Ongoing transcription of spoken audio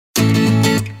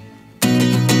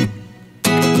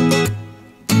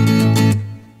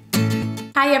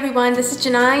Hi everyone, this is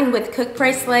Janine with Cook,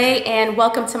 Pray, Slay, and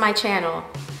welcome to my channel.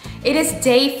 It is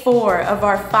day 4 of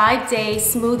our 5-day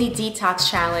smoothie detox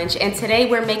challenge, and today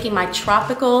we're making my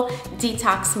Tropical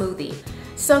Detox Smoothie.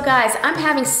 So guys, I'm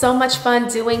having so much fun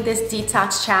doing this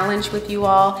detox challenge with you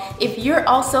all. If you're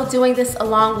also doing this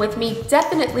along with me,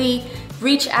 definitely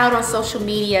reach out on social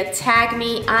media, tag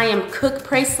me. I am Cook,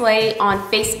 Pray, Slay on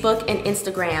Facebook and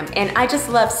Instagram. And I just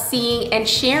love seeing and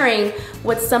sharing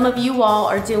what some of you all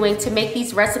are doing to make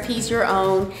these recipes your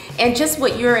own and just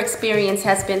what your experience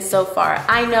has been so far.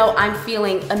 I know I'm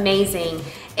feeling amazing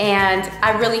and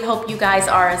I really hope you guys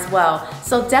are as well.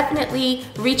 So definitely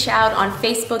reach out on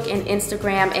Facebook and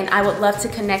Instagram and I would love to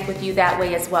connect with you that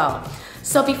way as well.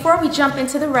 So before we jump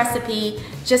into the recipe,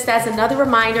 just as another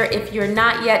reminder, if you're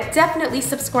not yet, definitely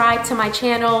subscribe to my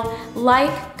channel,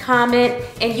 like, comment,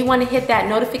 and you want to hit that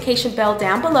notification bell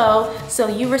down below so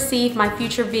you receive my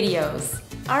future videos.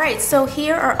 Alright, so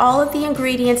here are all of the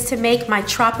ingredients to make my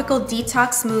Tropical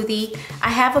Detox Smoothie. I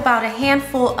have about a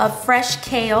handful of fresh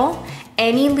kale.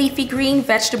 Any leafy green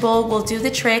vegetable will do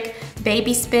the trick.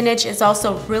 Baby spinach is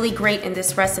also really great in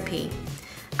this recipe.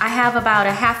 I have about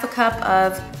a half a cup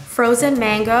of frozen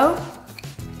mango,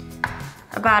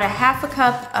 about a half a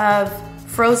cup of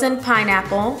frozen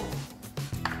pineapple,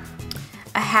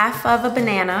 a half of a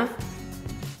banana,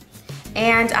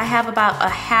 and I have about a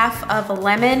half of a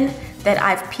lemon that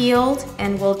I've peeled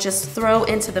and we'll just throw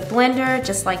into the blender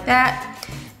just like that.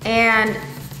 And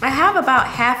I have about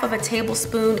half of a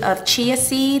tablespoon of chia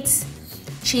seeds.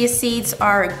 Chia seeds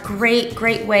are a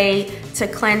great way to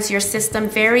cleanse your system,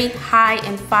 very high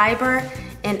in fiber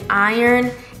and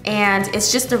iron, and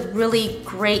it's just a really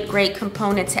great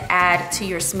component to add to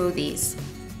your smoothies.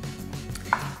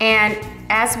 And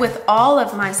as with all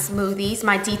of my smoothies,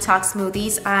 my detox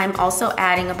smoothies, I'm also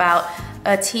adding about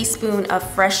a teaspoon of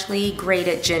freshly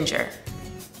grated ginger.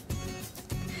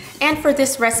 And for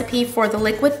this recipe, for the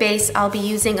liquid base, I'll be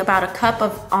using about a cup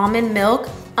of almond milk,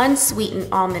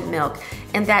 unsweetened almond milk.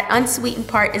 And that unsweetened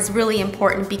part is really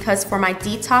important because for my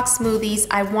detox smoothies,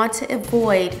 I want to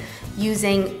avoid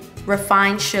using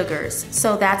refined sugars.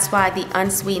 So that's why the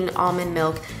unsweetened almond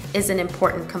milk is an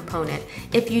important component.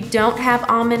 If you don't have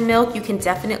almond milk, you can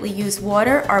definitely use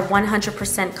water or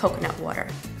 100% coconut water.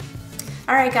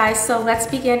 All right guys, so let's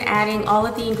begin adding all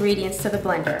of the ingredients to the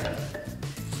blender.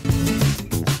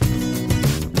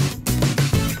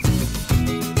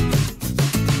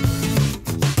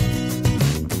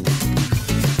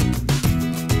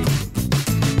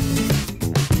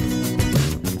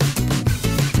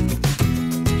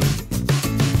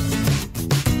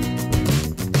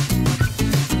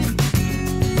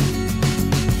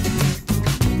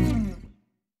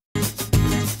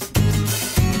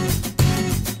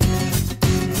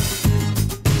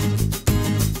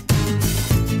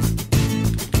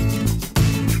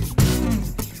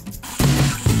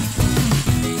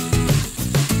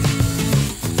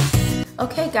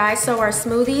 Okay guys, so our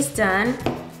smoothie's done,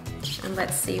 and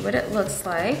let's see what it looks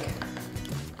like.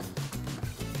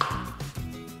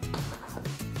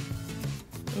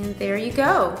 And there you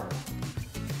go.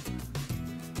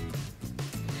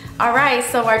 All right,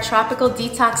 so our Tropical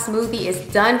Detox Smoothie is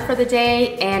done for the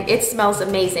day, and it smells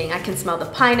amazing. I can smell the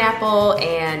pineapple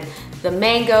and the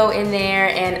mango in there,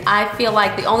 and I feel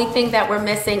like the only thing that we're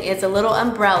missing is a little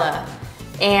umbrella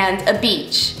and a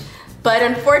beach. But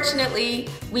unfortunately,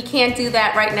 we can't do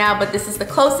that right now, but this is the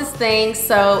closest thing,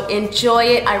 so enjoy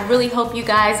it. I really hope you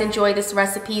guys enjoy this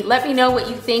recipe. Let me know what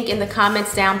you think in the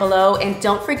comments down below, and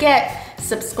don't forget,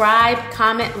 subscribe,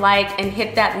 comment, like, and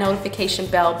hit that notification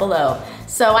bell below.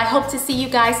 So I hope to see you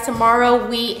guys tomorrow.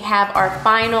 We have our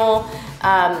final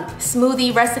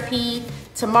smoothie recipe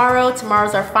tomorrow.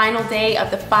 Tomorrow's our final day of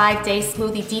the 5-day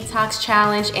smoothie detox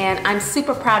challenge, and I'm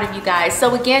super proud of you guys.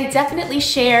 So again, definitely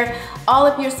share all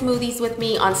of your smoothies with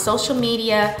me on social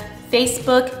media,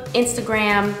 Facebook,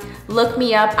 Instagram. Look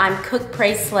me up, I'm Cook,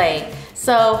 Pray, Slay.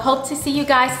 So hope to see you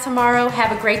guys tomorrow.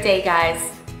 Have a great day,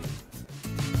 guys.